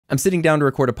I'm sitting down to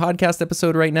record a podcast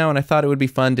episode right now, and I thought it would be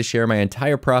fun to share my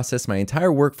entire process, my entire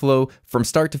workflow from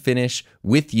start to finish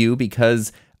with you,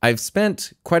 because I've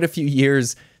spent quite a few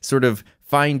years sort of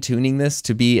fine-tuning this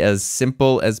to be as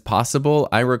simple as possible.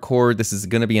 This is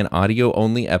going to be an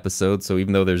audio-only episode, so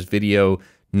even though there's video,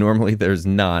 normally there's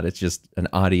not. It's just an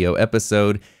audio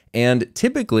episode. And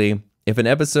typically, if an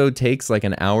episode takes like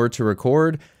an hour to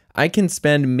record, I can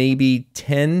spend maybe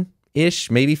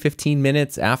 10-ish, maybe 15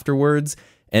 minutes afterwards,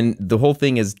 and the whole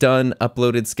thing is done,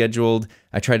 uploaded, scheduled.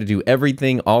 I try to do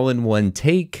everything all in one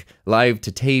take, live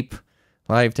to tape,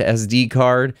 live to SD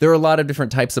card. There are a lot of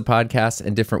different types of podcasts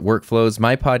and different workflows.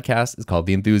 My podcast is called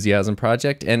The Enthusiasm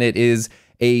Project, and it is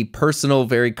a personal,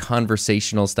 very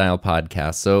conversational style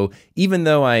podcast. So even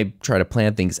though I try to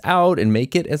plan things out and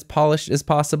make it as polished as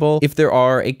possible, if there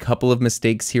are a couple of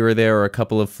mistakes here or there or a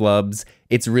couple of flubs,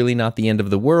 it's really not the end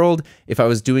of the world. If I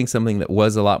was doing something that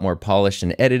was a lot more polished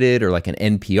and edited, or like an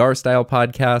NPR style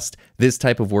podcast, this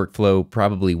type of workflow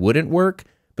probably wouldn't work.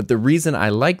 But the reason I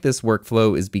like this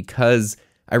workflow is because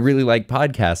I really like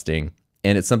podcasting,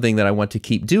 and it's something that I want to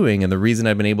keep doing. And the reason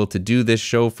I've been able to do this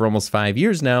show for almost 5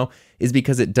 years now is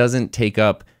because it doesn't take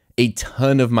up a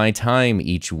ton of my time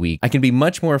each week. I can be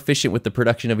much more efficient with the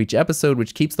production of each episode,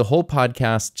 which keeps the whole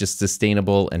podcast just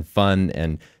sustainable and fun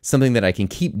and something that I can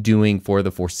keep doing for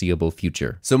the foreseeable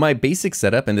future. So my basic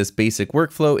setup and this basic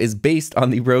workflow is based on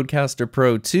the Rodecaster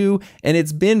Pro 2, and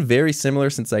it's been very similar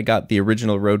since I got the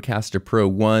original Rodecaster Pro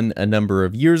 1 a number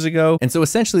of years ago. And so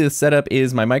essentially the setup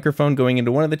is my microphone going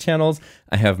into one of the channels,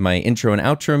 I have my intro and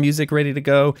outro music ready to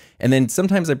go, and then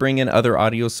sometimes I bring in other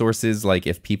audio sources, like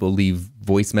if people leave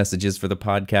voice messages for the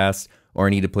podcast, or I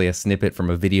need to play a snippet from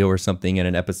a video or something in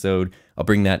an episode, I'll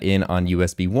bring that in on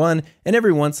USB 1. And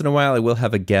every once in a while, I will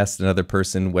have a guest, another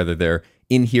person, whether they're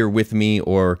in here with me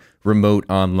or remote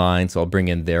online, so I'll bring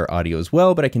in their audio as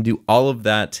well. But I can do all of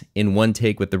that in one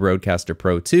take with the Rodecaster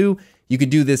Pro 2. You could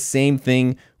do this same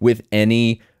thing with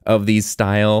any of these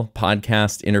style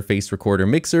podcast interface recorder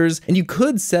mixers. And you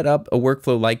could set up a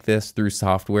workflow like this through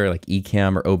software like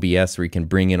Ecamm or OBS, where you can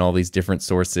bring in all these different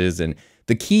sources. And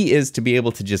the key is to be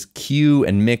able to just cue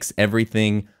and mix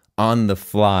everything on the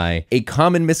fly. A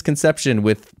common misconception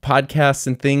with podcasts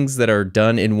and things that are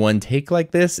done in one take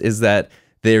like this is that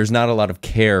there's not a lot of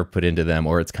care put into them,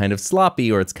 or it's kind of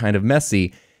sloppy, or it's kind of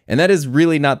messy. And that is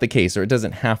really not the case, or it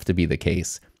doesn't have to be the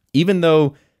case. Even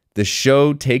though the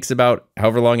show takes about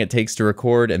however long it takes to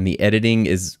record, and the editing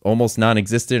is almost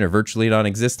non-existent or virtually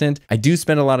non-existent, I do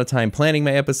spend a lot of time planning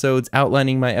my episodes,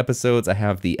 outlining my episodes. I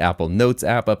have the Apple Notes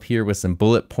app up here with some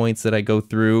bullet points that I go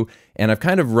through, and I've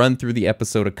kind of run through the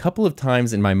episode a couple of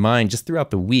times in my mind just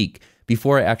throughout the week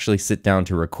before I actually sit down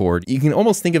to record. You can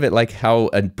almost think of it like how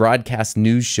a broadcast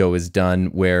news show is done,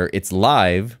 where it's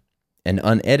live and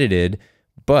unedited,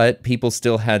 but people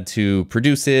still had to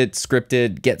produce it, script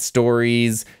it, get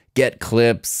stories, get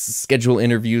clips, schedule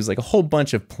interviews, like a whole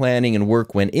bunch of planning and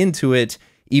work went into it,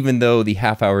 even though the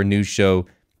half-hour news show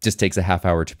just takes a half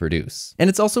hour to produce. And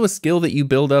it's also a skill that you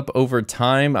build up over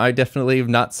time. I definitely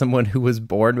am not someone who was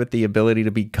born with the ability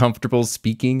to be comfortable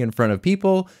speaking in front of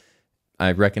people.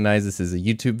 I recognize this is a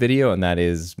YouTube video, and that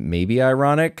is maybe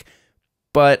ironic,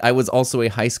 but I was also a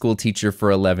high school teacher for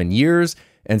 11 years,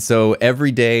 and so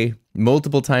every day,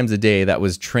 multiple times a day, that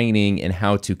was training in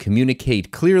how to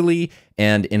communicate clearly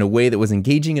and in a way that was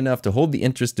engaging enough to hold the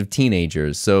interest of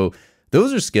teenagers. So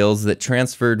those are skills that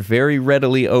transferred very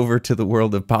readily over to the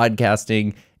world of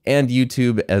podcasting and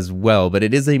YouTube as well. But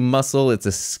it is a muscle, it's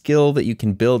a skill that you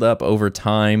can build up over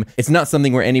time. It's not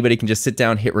something where anybody can just sit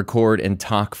down, hit record, and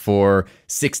talk for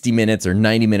 60 minutes or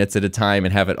 90 minutes at a time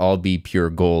and have it all be pure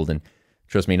gold. And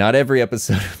trust me, not every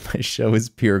episode of my show is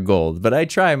pure gold, but I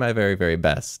try my very, very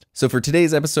best. So for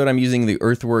today's episode, I'm using the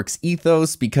Earthworks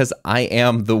Ethos because I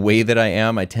am the way that I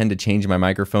am. I tend to change my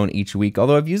microphone each week,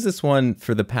 although I've used this one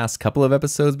for the past couple of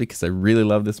episodes because I really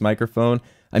love this microphone.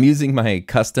 I'm using my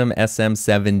custom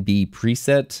SM7B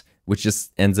preset, which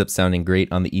just ends up sounding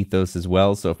great on the Ethos as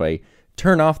well. So if I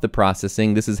turn off the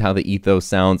processing, this is how the Ethos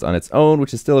sounds on its own,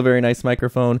 which is still a very nice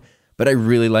microphone. But I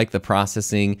really like the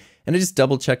processing, and I just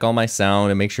double check all my sound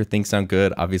and make sure things sound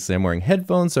good. Obviously, I'm wearing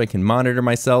headphones so I can monitor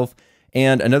myself.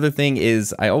 And another thing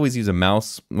is I always use a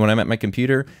mouse when I'm at my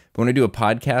computer, but when I do a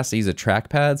podcast, I use a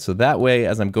trackpad. So that way,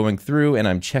 as I'm going through and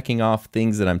I'm checking off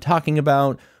things that I'm talking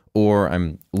about, or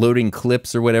I'm loading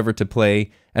clips or whatever to play,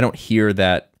 I don't hear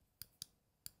that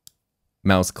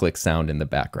mouse click sound in the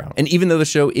background. And even though the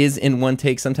show is in one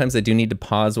take, sometimes I do need to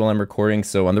pause while I'm recording.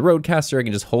 So on the Rodecaster, I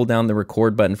can just hold down the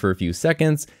record button for a few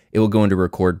seconds. It will go into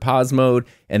record pause mode.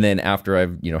 And then after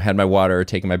I've, had my water or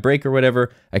taken my break or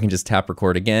whatever, I can just tap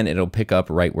record again. It'll pick up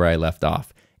right where I left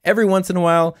off. every once in a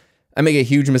while, I make a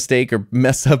huge mistake or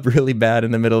mess up really bad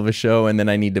in the middle of a show, and then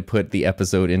I need to put the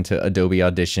episode into Adobe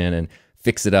Audition and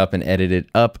fix it up and edit it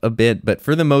up a bit. But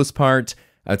for the most part,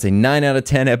 I would say 9 out of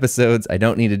 10 episodes, I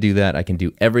don't need to do that. I can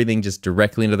do everything just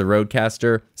directly into the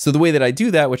Rodecaster. So the way that I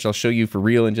do that, which I'll show you for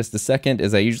real in just a second,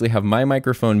 is I usually have my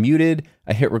microphone muted,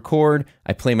 I hit record,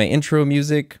 I play my intro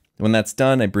music. When that's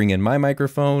done, I bring in my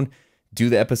microphone, do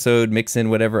the episode, mix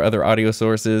in whatever other audio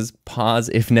sources, pause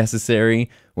if necessary.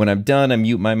 When I'm done, I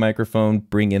mute my microphone,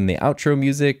 bring in the outro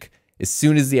music. As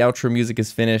soon as the outro music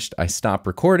is finished, I stop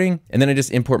recording, and then I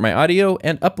just import my audio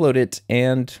and upload it,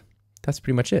 and that's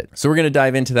pretty much it. So we're gonna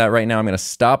dive into that right now. I'm gonna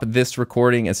stop this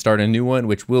recording and start a new one,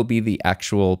 which will be the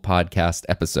actual podcast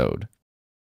episode.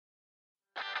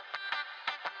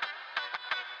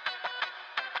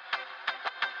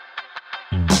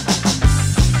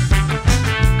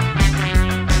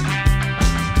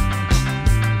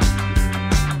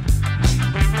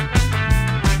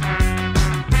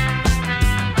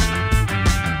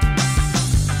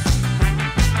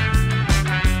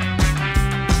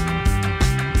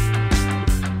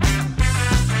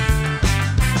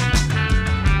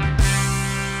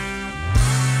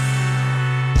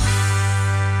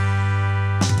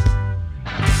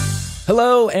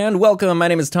 Hello and welcome. My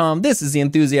name is Tom. This is the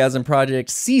Enthusiasm Project,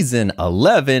 Season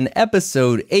 11,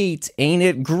 Episode 8. Ain't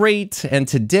it great? And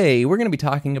today we're going to be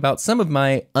talking about some of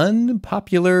my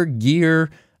unpopular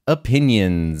gear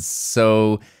opinions.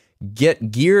 So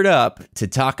get geared up to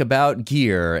talk about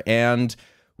gear. And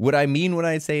what I mean when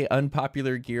I say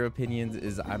unpopular gear opinions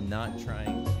is I'm not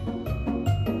trying to...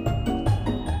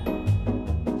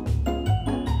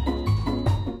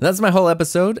 That's my whole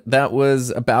episode. That was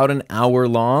about an hour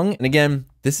long. And again,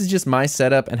 this is just my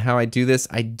setup and how I do this.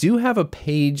 I do have a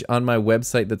page on my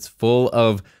website that's full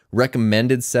of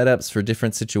recommended setups for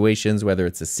different situations, whether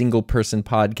it's a single person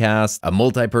podcast, a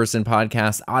multi-person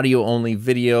podcast, audio only,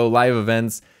 video, live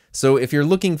events. So if you're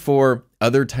looking for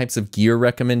other types of gear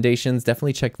recommendations,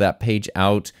 definitely check that page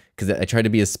out, because I try to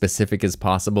be as specific as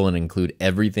possible and include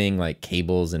everything like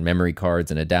cables and memory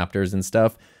cards and adapters and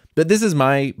stuff. But this is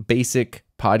my basic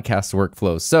podcast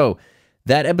workflow. So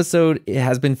that episode, it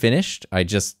has been finished. I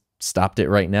just stopped it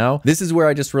right now. This is where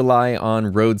I just rely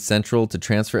on Rode Central to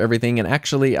transfer everything. And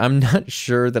actually, I'm not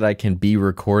sure that I can be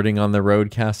recording on the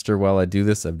Rodecaster while I do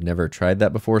this. I've never tried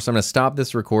that before. So I'm gonna stop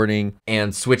this recording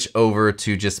and switch over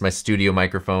to just my studio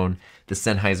microphone, the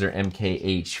Sennheiser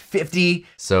MKH50.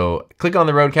 So click on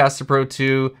the Rodecaster Pro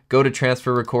 2, go to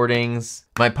transfer recordings.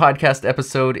 My podcast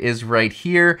episode is right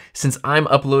here. Since I'm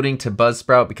uploading to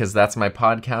Buzzsprout because that's my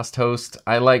podcast host,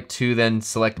 I like to then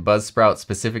select Buzzsprout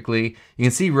specifically. You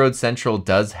can see Rode Central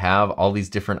does have all these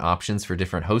different options for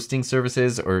different hosting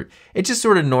services, or it just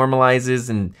sort of normalizes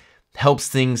and helps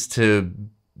things to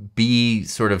be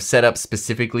sort of set up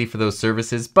specifically for those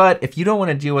services. But if you don't want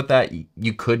to deal with that,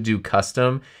 you could do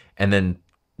custom and then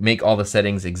make all the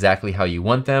settings exactly how you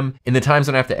want them. In the times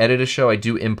when I have to edit a show, I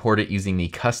do import it using the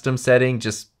custom setting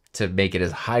just to make it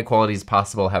as high quality as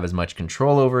possible, have as much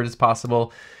control over it as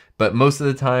possible. But most of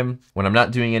the time, when I'm not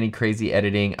doing any crazy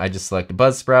editing, I just select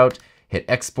Buzzsprout, hit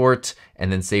export,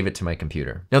 and then save it to my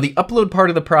computer. Now the upload part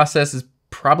of the process is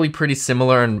probably pretty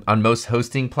similar on most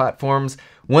hosting platforms.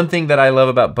 One thing that I love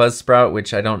about Buzzsprout,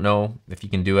 which I don't know if you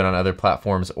can do it on other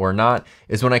platforms or not,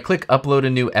 is when I click upload a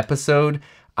new episode,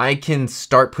 I can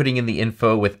start putting in the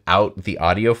info without the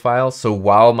audio file. So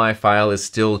while my file is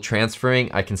still transferring,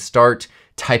 I can start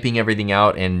typing everything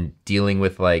out and dealing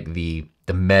with like the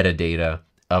metadata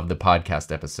of the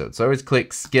podcast episode. So I always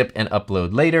click skip and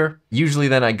upload later. Usually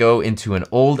then I go into an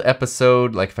old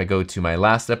episode, like if I go to my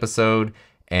last episode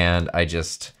and I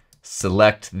just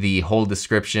select the whole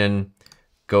description,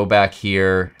 go back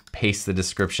here, paste the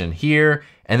description here,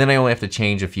 and then I only have to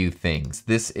change a few things.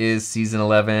 This is season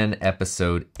 11,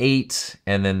 episode 8,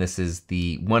 and then this is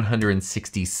the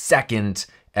 162nd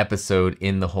episode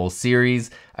in the whole series.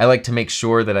 I like to make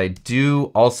sure that I do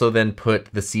also then put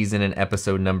the season and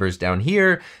episode numbers down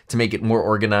here to make it more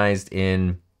organized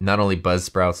in not only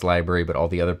Buzzsprout's library, but all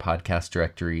the other podcast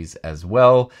directories as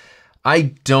well.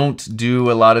 I don't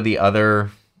do a lot of the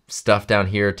other stuff down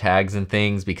here, tags and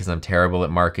things, because I'm terrible at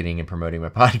marketing and promoting my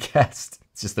podcast.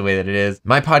 It's just the way that it is.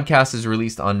 My podcast is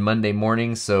released on Monday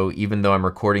morning, so even though I'm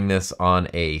recording this on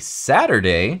a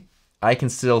Saturday, I can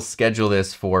still schedule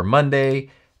this for Monday,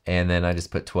 and then I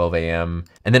just put 12 a.m.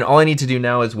 And then all I need to do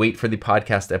now is wait for the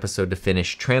podcast episode to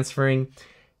finish transferring.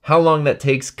 How long that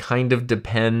takes kind of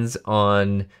depends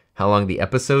on how long the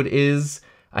episode is.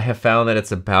 I have found that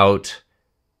it's about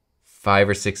 5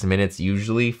 or 6 minutes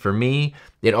usually for me.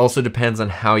 It also depends on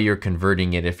how you're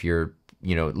converting it. If you're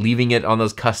leaving it on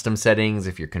those custom settings,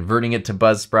 if you're converting it to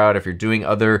Buzzsprout, if you're doing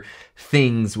other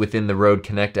things within the Rode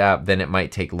Connect app, then it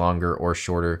might take longer or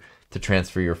shorter to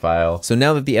transfer your file. So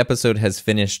now that the episode has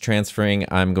finished transferring,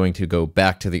 I'm going to go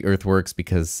back to the Earthworks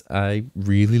because I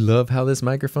really love how this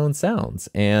microphone sounds.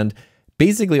 And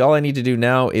basically all I need to do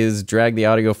now is drag the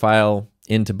audio file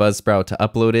into Buzzsprout to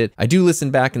upload it. I do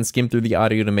listen back and skim through the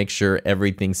audio to make sure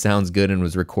everything sounds good and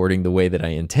was recording the way that I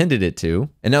intended it to.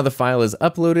 And now the file is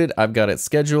uploaded, I've got it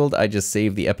scheduled, I just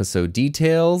save the episode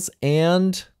details,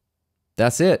 and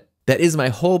that's it. That is my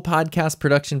whole podcast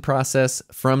production process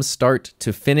from start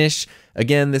to finish.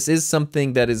 Again, this is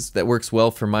something that works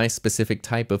well for my specific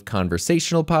type of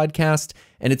conversational podcast,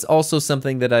 and it's also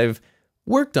something that I've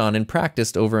worked on and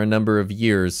practiced over a number of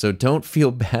years, so don't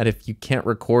feel bad if you can't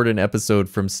record an episode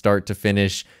from start to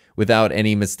finish without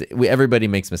any mistake. Everybody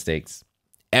makes mistakes.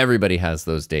 Everybody has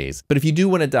those days. But if you do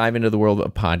want to dive into the world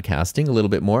of podcasting a little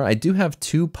bit more, I do have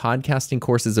 2 podcasting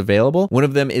courses available. One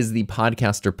of them is the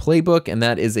Podcaster Playbook, and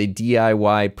that is a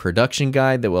DIY production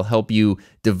guide that will help you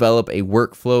develop a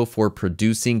workflow for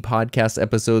producing podcast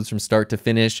episodes from start to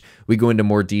finish. We go into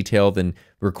more detail than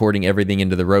recording everything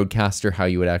into the Rodecaster, how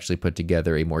you would actually put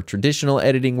together a more traditional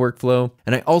editing workflow.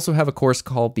 And I also have a course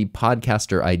called the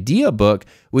Podcaster Ideabook,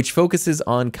 which focuses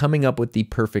on coming up with the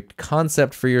perfect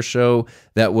concept for your show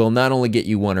that will not only get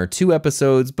you 1 or 2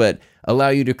 episodes, but allow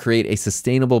you to create a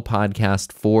sustainable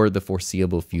podcast for the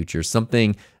foreseeable future.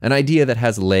 An idea that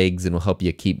has legs and will help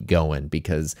you keep going,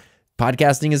 because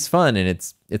podcasting is fun, and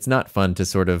it's not fun to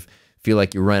sort of feel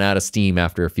like you run out of steam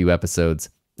after a few episodes.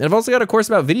 And I've also got a course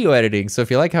about video editing, so if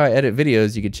you like how I edit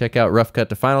videos, you can check out Rough Cut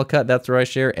to Final Cut. That's where I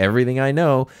share everything I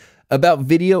know about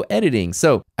video editing.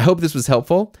 So I hope this was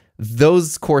helpful.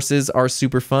 Those courses are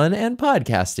super fun, and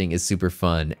podcasting is super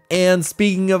fun. And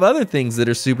speaking of other things that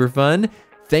are super fun,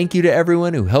 thank you to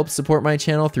everyone who helps support my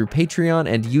channel through Patreon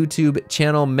and YouTube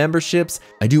channel memberships.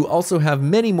 I do also have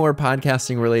many more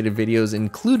podcasting related videos,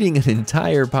 including an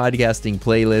entire podcasting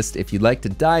playlist if you'd like to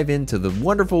dive into the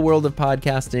wonderful world of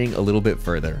podcasting a little bit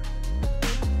further.